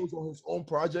 Exactly. But when he goes on his own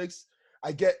projects,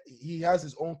 I get he has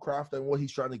his own craft and what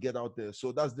he's trying to get out there.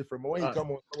 So that's different. But when he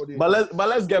come on, somebody, But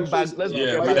let's get back. Let's yeah,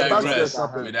 get we back to digress. the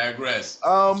topic. We digress.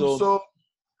 So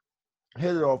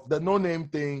hit it off. The No Name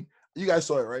thing. You guys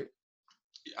saw it, right?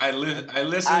 I listened.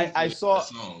 I saw the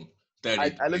song.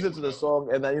 I listened to the song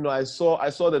and then I saw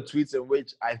the tweets in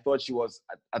which I thought she was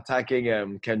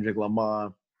attacking Kendrick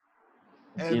Lamar,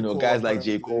 And guys like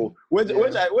J. Cole, which Yeah.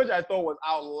 I thought was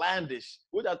outlandish,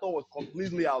 which I thought was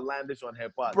completely outlandish on her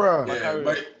part. Bruh.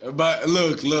 Yeah, but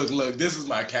look. This is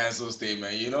my cancel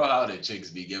statement. You know how the chicks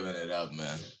be giving it up,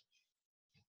 man.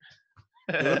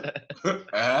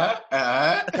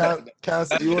 Can't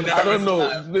say you I don't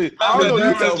know. Wait, I don't know,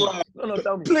 you tell tell me. No,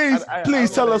 tell me. Please, I please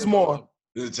don't tell know us anything more.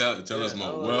 about Tell us Yeah,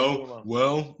 I more. don't know.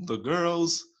 Well, the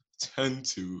girls tend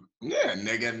to. Yeah,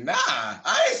 nigga, nah.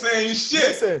 I ain't saying shit.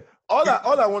 Listen, all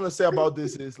I want to say about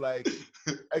this is like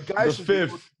a guy The should be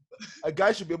able, fifth. a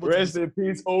guy should be able to Rest in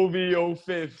peace, OVO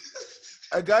fifth.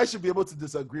 a guy should be able to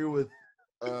disagree with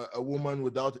a woman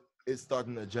without it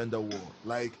starting a gender war.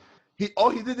 Like he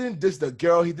didn't diss the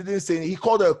girl. He didn't say he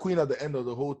called her a queen at the end of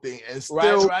the whole thing, and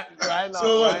still. Right now.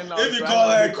 So right now, if you right call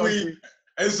now, her they queen, talk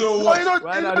and so No, what? you know,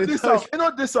 Right you now, know they this talk- some. You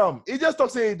know this some. He just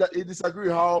talk saying that he disagree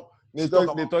how They she talk,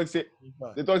 talk they about-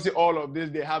 talk, say all of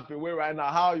this. They happen. Where right now,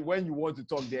 how when you want to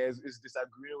talk, there is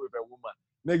disagreeing with a woman.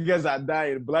 Niggas are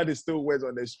dying. Blood is still wet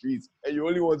on the streets, and you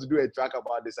only want to do a track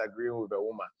about disagreeing with a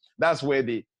woman. That's where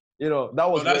they, that was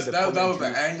where the that was the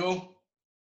commentary- angle.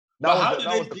 That But was how the- did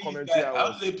that they was the piece commentary. that? I How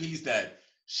was did they piece that?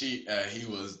 He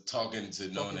was talking to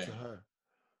No talking Name. to her.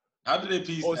 How did they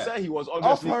piece that? said he was her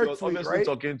obviously tweet, right?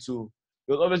 talking to.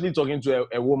 He was obviously talking to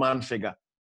a woman figure.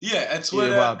 Yeah, a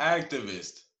Twitter Bob.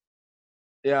 activist.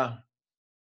 Yeah.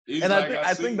 He's And like,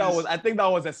 I seen think that this-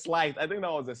 was a slight. I think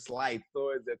that was a slight.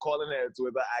 So they're calling her to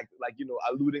Twitter act, like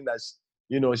alluding that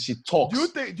she talks. Do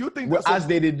you think Well, that's as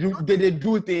they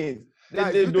do things.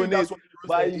 guys, They do you think that's donate, what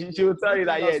but she will tell you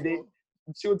that you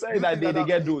they think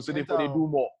get those, so they do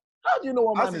more. How do you know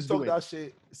what As man he is talk doing? that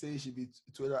shit, say he should be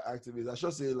Twitter activist. I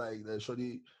should say like the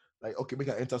shorty, like okay, make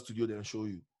an enter studio then show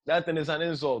you. That thing is an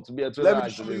insult to be a Twitter Let me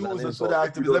activist. show you An who's a insult. Twitter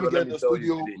If you activist. don't Let me know, get in the tell you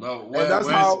studio. today. Well,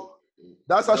 And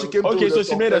that's how she came through. Okay, with so the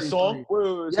she made a 33. song.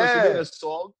 Wait, so Yeah. she made a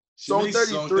song. she Song made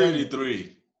song 33.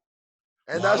 33.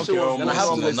 And One that shit girl was Then I have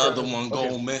to missing, listen. another one Okay.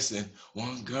 go missing.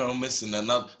 One girl missing,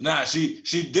 another. Nah, she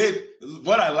did.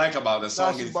 What I like about the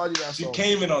song she is bodied that she song.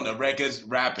 came in on the records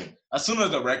rapping. As soon as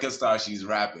the record starts, she's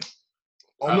rapping.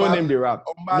 On No Mad- name they rap.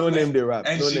 on Mad No Lib. name they rap.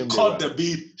 And No she name they caught rap. the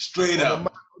beat straight on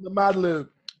up. the Mad Lib.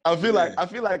 I feel Yeah.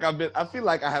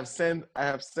 like I have sent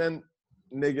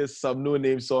niggas some no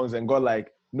name songs and got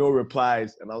like no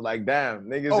replies, and I was like, damn,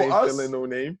 niggas ain't us? feeling no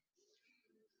name.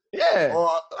 Yeah, Or,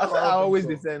 I don't always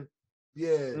think so. send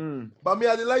Yeah. But me,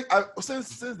 I did like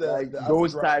since the like the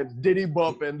those acid rap, times, Diddy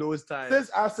Bop and those times. since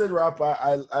acid rap,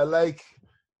 I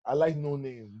like No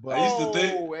Name. But I used to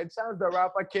think- and Chance the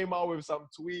Rapper came out with some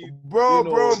tweet. bro, you know,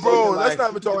 bro, something let's like- not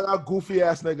even talk about that goofy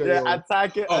ass nigga. Yeah, yo.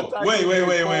 attacking. Oh, attacking wait.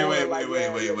 J. Cole,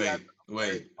 like,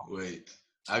 Wait.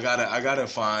 I gotta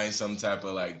find some type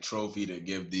of like trophy to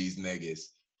give these niggas.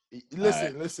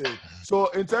 Listen. So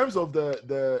in terms of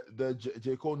the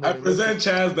J. Cole I name, present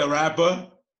Chaz the Rapper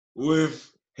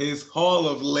with his Hall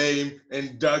of Lame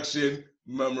induction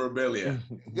memorabilia.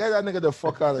 get that nigga the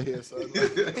fuck out of here, son.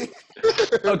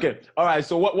 Okay, all right.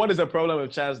 So what is the problem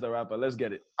with Chance the Rapper? Let's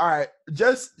get it. All right,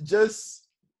 just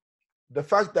the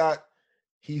fact that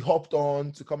he hopped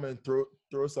on to come and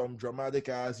throw some dramatic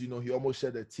ass, he almost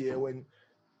shed a tear when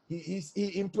he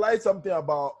implied something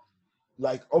about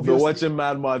like You're obviously. watching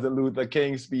Mad Martin Luther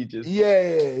King speeches.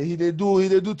 Yeah, he did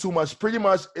do too much. Pretty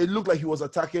much, it looked like he was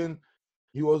attacking.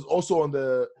 He was also on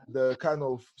the kind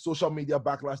of social media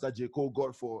backlash that J. Cole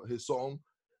got for his song,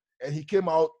 and he came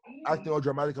out acting all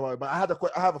dramatic about it. But I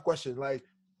have a question. Like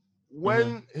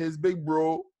when his big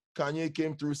bro Kanye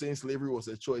came through saying slavery was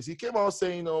a choice, he came out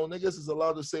saying, "No, niggas is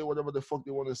allowed to say whatever the fuck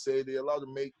they want to say. They're allowed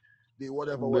to make the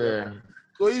whatever."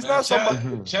 So he's not somebody.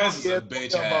 Chaz is Yeah, a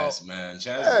bitch talking about- ass, man. Chaz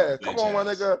Yeah, is a come bitch on, my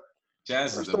ass. nigga. Chaz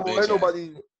is First a of all, bitch ain't ass.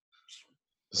 nobody.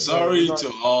 Sorry Yeah,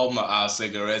 to all our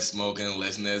cigarette smoking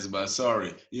listeners, but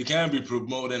sorry, you can't be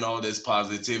promoting all this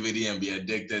positivity and be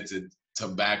addicted to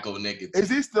tobacco nicotine. Is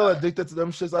he still addicted to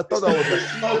them shits? I thought that was like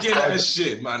Smoking that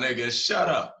shit, my nigga. Shut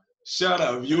up.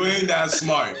 You ain't that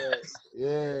smart.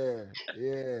 Yeah.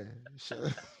 Shut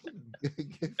up.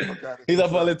 Get the fuck out of He's here. a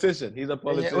politician. He's a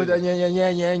politician. Yeah. Yeah.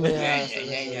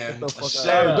 Get the fuck Shut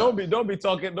out Hey, up. don't be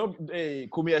talking. Hey,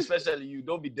 Kumi, especially you.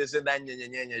 Don't be dissing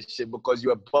that shit because you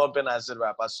were bumping acid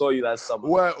rap. I saw you that summer.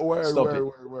 Word.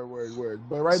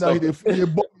 But right now, he Stop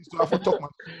did bought me, so I have to talk my.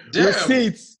 Damn.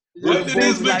 Receipts. When did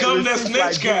this become the Receipts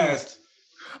like snitch cast?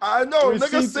 I know, nigga,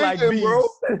 Receipts like singing, bro.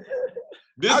 bees.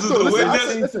 This I is thought- the listen, I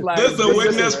witness. said, listen, This is the listen,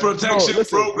 witness listen. protection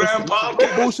listen, program No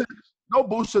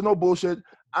podcast. bullshit.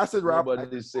 Acid rap. I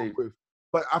Nobody say. with.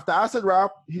 But after acid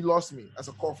rap, he lost me as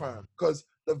a core fan because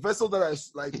the vessel that I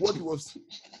like, what he was,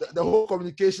 the whole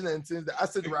communication and things, the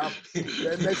acid rap.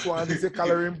 The next one, he said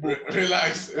coloring book.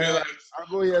 Relax. I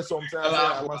go here sometimes.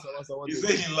 Relax. He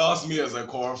said he lost me as a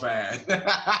core fan.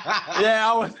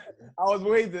 Yeah, I was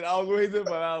waiting for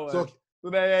that one. So, So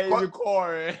that you What?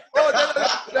 record.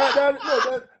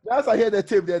 that's I hear the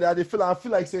tape there. That I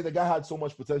feel like saying the guy had so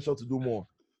much potential to do more.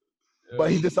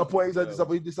 But he disappoints. Yeah.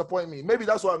 He disappoint me. Maybe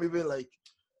that's why I'm even like,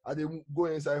 I didn't go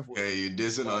inside for. Hey, you're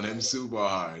dissing on him super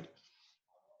hard.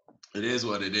 It is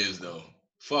what it is, though.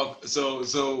 Fuck.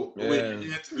 So Yeah.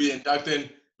 we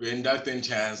inducting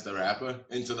Chance the Rapper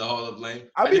into the Hall of Fame.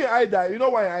 I mean, I die. You know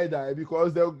why I die?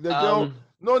 Because the girl, Um,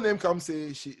 no name comes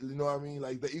say she. You know what I mean?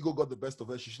 Like the ego got the best of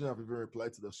her. She shouldn't have even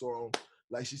replied to the song.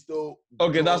 Like she still.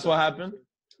 Okay, that's what happened.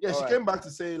 Yeah, she Alright. came back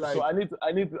to say like. So I need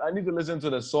to listen to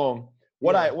the song.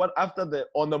 What after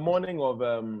on the morning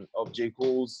of J.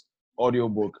 Cole's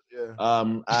audiobook, Yeah.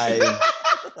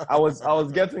 I was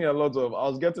getting a lot of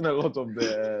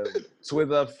the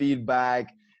Twitter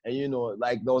feedback, and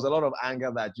like there was a lot of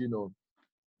anger that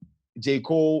J.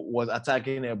 Cole was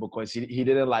attacking her because he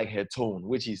didn't like her tone,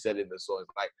 which he said in the song.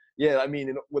 It's like, yeah, I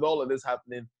mean, with all of this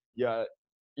happening, yeah,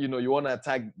 you want to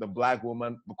attack the black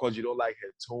woman because you don't like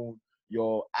her tone.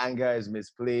 Your anger is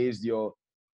misplaced.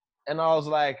 And I was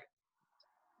like,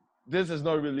 this is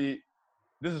not really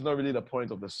the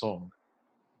point of the song.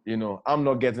 I'm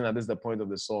not getting that this is the point of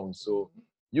the song. So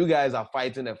you guys are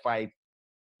fighting a fight.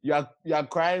 You are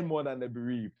crying more than the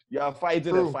bereaved. You are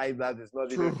fighting a fight that is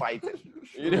not even fighting.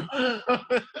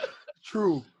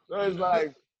 True. So it's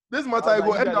like this matter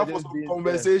will end up for with some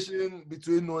conversation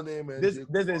between No Name and this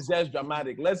is just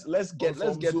dramatic. Let's get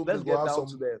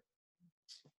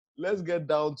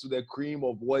down to the cream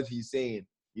of what he's saying.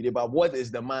 About what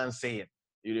is the man saying?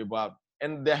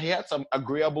 And he had some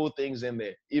agreeable things in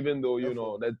there, even though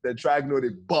the track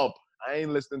noted bump. I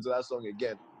ain't listening to that song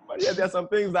again. But yeah, there's some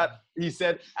things that he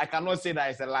said. I cannot say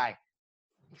that it's a lie.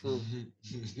 True.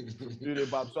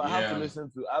 So I have to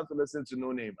listen to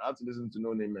No Name. I have to listen to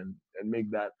No Name and make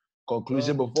that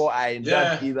conclusion before I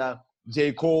induct either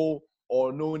J. Cole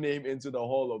or No Name into the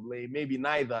Hall of Fame. Maybe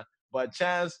neither. But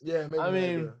Chance,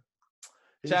 maybe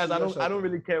Chance, I don't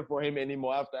really care for him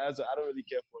anymore. I don't really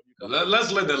care for him.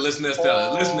 Let's let the listeners tell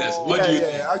us. Listeners, what do you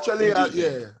think? Actually,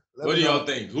 What do y'all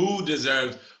think? Who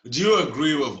deserves? Do you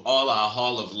agree with all our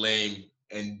Hall of Fame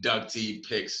inductee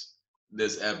picks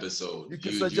this episode? You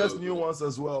can suggest new ones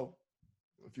as well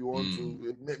if you want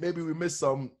to. Maybe we missed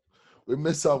some.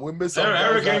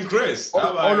 Hurricane Chris.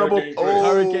 Honorable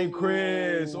Hurricane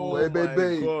Chris. Oh my God.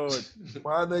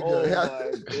 My nigga.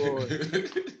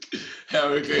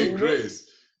 Hurricane Chris.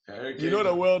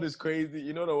 The world is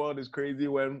crazy. The world is crazy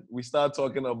when we start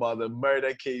talking about the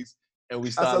murder case and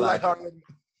we start laughing.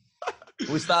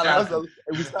 We start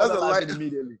laughing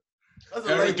immediately.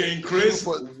 Hurricane Chris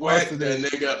wet the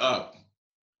nigga up.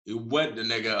 He wet the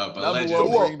nigga up.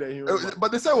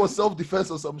 But they said it was self-defense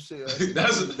or some shit. Right?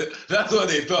 that's what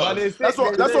they thought. That's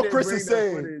what Chris is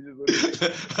saying.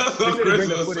 That's what Chris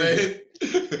was saying.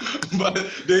 But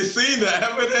they seen the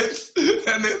evidence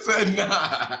and they said,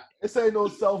 nah. It ain't no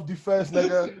self-defense,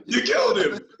 nigga. You killed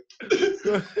him.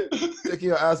 Taking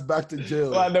your ass back to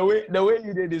jail. But the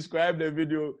way they describe the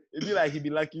video, it be like he be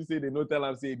like you say they no tell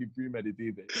him say he be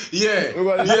premeditated. Yeah.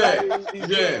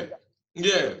 He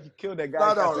killed the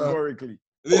guy categorically.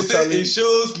 It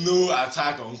shows no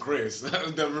attack on Chris.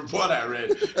 The report I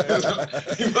read.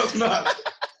 He was not.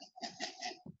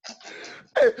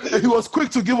 He was quick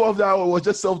to give up that it was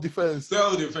just self-defense.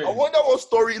 Self-defense. I wonder what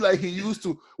story like he used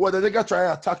to. Well, the nigga try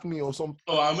to attack me or something.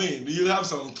 Oh, I mean, you have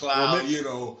some clout,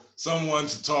 someone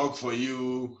to talk for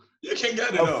you. You can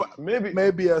get it up.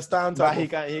 Maybe a stand. But he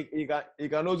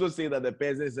can also say that the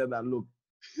person said that, look,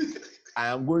 I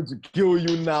am going to kill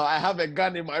you now. I have a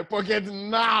gun in my pocket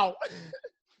now.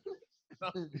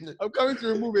 I'm coming to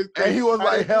remove it. And he was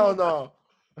like, hell no.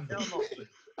 Hell no.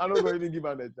 I'm not going to give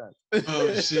him a chance.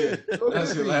 Oh shit,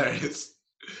 that's hilarious.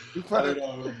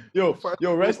 Yo,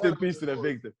 rest in peace to the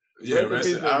victim. Yeah,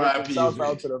 R.I.P. Shout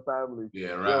out to the family.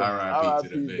 Yeah, R.I.P.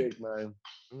 to the victim, man.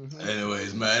 Mm-hmm.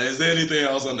 Anyways, man, is there anything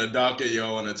else on the docket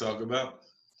y'all want to talk about?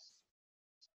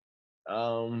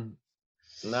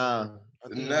 Nah.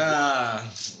 Me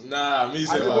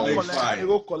say my big fight. I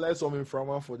go collect something from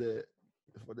her for the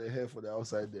hair for the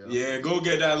outside there. Yeah, go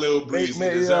get that little breeze.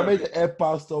 Make the air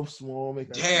pass stop small.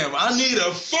 Damn, I need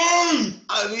a fade.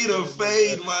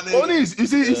 My nigga. Only you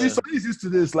see, he's used to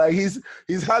this. Like he's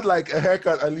had like a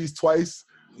haircut at least twice.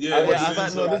 Yeah,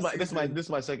 this is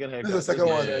my second haircut. This is the second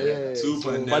one. Yeah.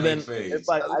 But then it's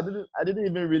like I didn't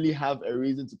even really have a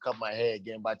reason to cut my hair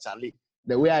again. But Charlie,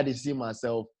 the way I did see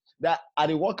myself, that I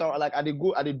did walk out, like I did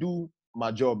do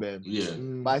my job, man. Yeah.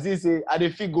 But as he say, I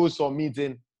did fit go some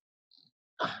meeting.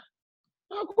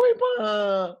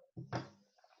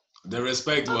 The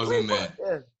respect wasn't there.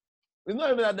 Yeah. It's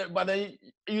not even that, but then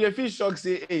you feel shocked,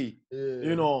 say, hey,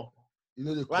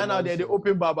 right now they're the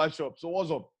open barber shop. So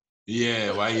what's up?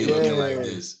 Yeah, why are you looking like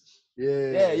this?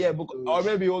 Yeah, because, or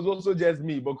maybe it was also just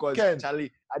me because Ken.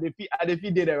 Charlie, I did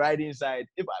the right inside.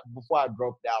 Before I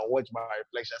dropped there, I watch my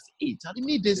reflection. I say, hey, Charlie,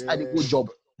 me this, I did good job.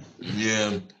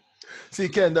 Yeah. See,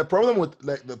 Ken, the problem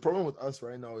with us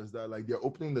right now is that like they're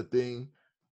opening the thing,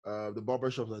 the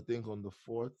barbershops, I think, on the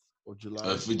 4th of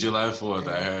July. For July 4th,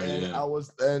 I heard.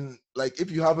 And Yeah. like if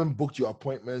you haven't booked your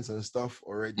appointments and stuff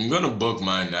already, I'm gonna book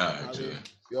mine now. I Actually. mean,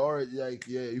 you're already like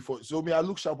so me, I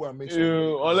look sharp when I make some.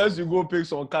 Unless you go pick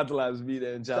some cattle as me,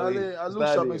 then Charlie. I look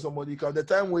sharp when somebody come. The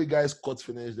time where guys cut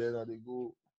finish, then they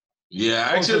go. Yeah,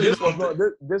 So actually, this was not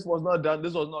done.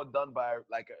 This was not done by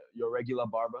like your regular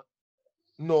barber.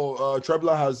 No,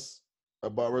 Trebla has a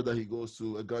barber that he goes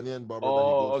to, a Ghanaian barber that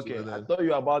he goes to. Okay. And I then, thought you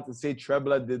were about to say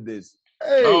Trebla did this.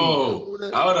 hey, Oh,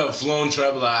 I would have flown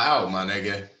Traveler out, my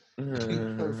nigga.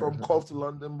 from Cove to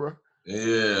London, bro.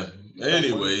 Yeah. got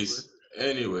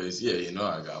Anyways, yeah, you know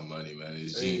I got money, man.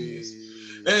 It's genius.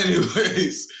 Hey.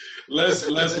 Anyways, let's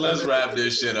wrap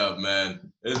this shit up,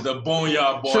 man. It's the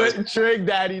Boneyard Boys. Trick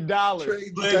Daddy Dollars.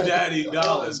 Trick Daddy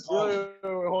Dollars. Wait,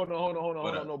 hold on.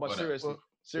 No, but What up?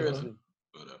 seriously,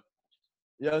 What up?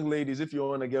 young ladies, if you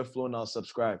want to get flown out,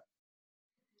 subscribe.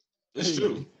 It's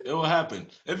true. It will happen.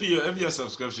 If your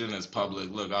subscription is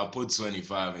public, look, I'll put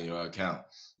 25 in your account.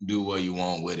 Do what you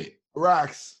want with it.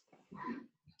 Racks.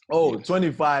 Oh,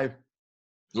 25.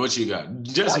 What you got?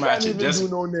 Just I match can't it. even Just do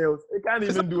no nails. It can't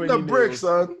It's even not do even any a brick, nails.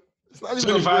 son. It's not even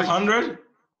 2,500.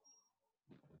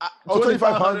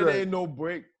 2,500 ain't no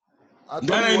break.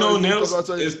 That ain't no nails.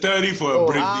 It's 30 for a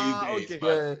brick these days.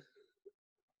 Okay.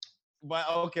 But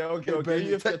okay.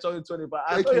 If you're talking 25,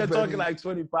 I thought you're talking like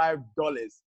 $25.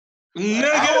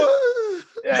 Nigga,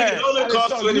 Yeah, it only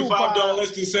costs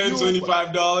 $25 to send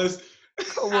 $25.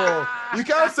 Come on. You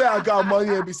can't say I got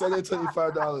money and be sending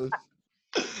 $25.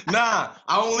 Nah,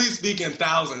 I only speak in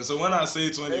thousands. So when I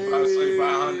say 25,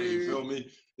 2,500, you feel me?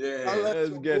 Yeah.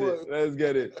 Let's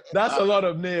get it. That's a lot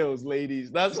of nails,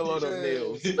 ladies. That's a lot of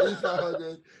nails.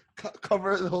 2,500.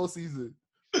 Cover the whole season.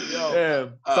 Yeah.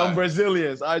 Some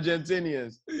Brazilians,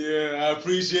 Argentinians. Yeah, I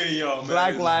appreciate y'all,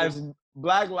 man.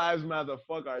 Black lives matter.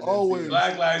 Fuck Argentina. Always.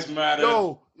 Black lives matter.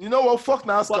 Yo, you know what? Fuck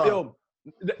NASCAR.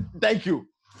 Thank you.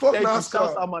 Fuck Thank you. NASCAR.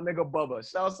 Shouts out my nigga Bubba.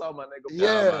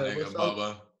 Yeah, my nigga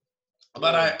Bubba.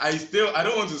 But I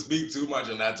don't want to speak too much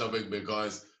on that topic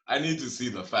because I need to see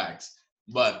the facts.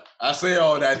 But I say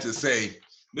all that to say,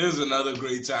 this is another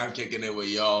great time kicking it with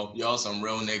y'all. Y'all some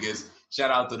real niggas.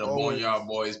 Shout out to the Boneyard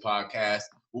Boys podcast.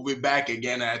 We'll be back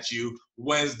again at you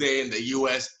Wednesday in the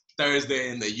US, Thursday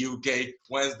in the UK,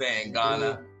 Wednesday in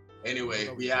Ghana. Anyway,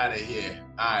 we out of here.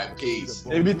 All right, peace.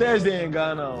 It'll be Thursday in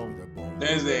Ghana.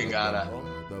 Thursday in Ghana.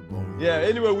 Yeah,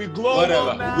 anyway, we global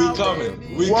Whatever. now, We coming.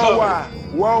 baby. We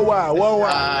coming. Worldwide. All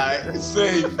right,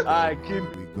 safe. All right, keep.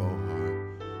 We go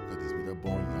hard. Cause this be the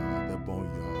boneyard.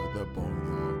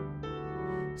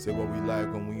 Say what we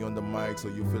like when we on the mic, so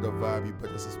you feel the vibe, you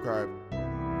better subscribe.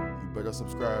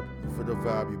 You feel the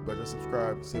vibe, you better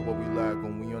subscribe. Say what we like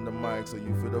when we on the mic, so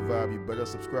you feel the vibe, you better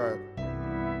subscribe.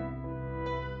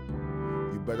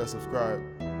 You better subscribe.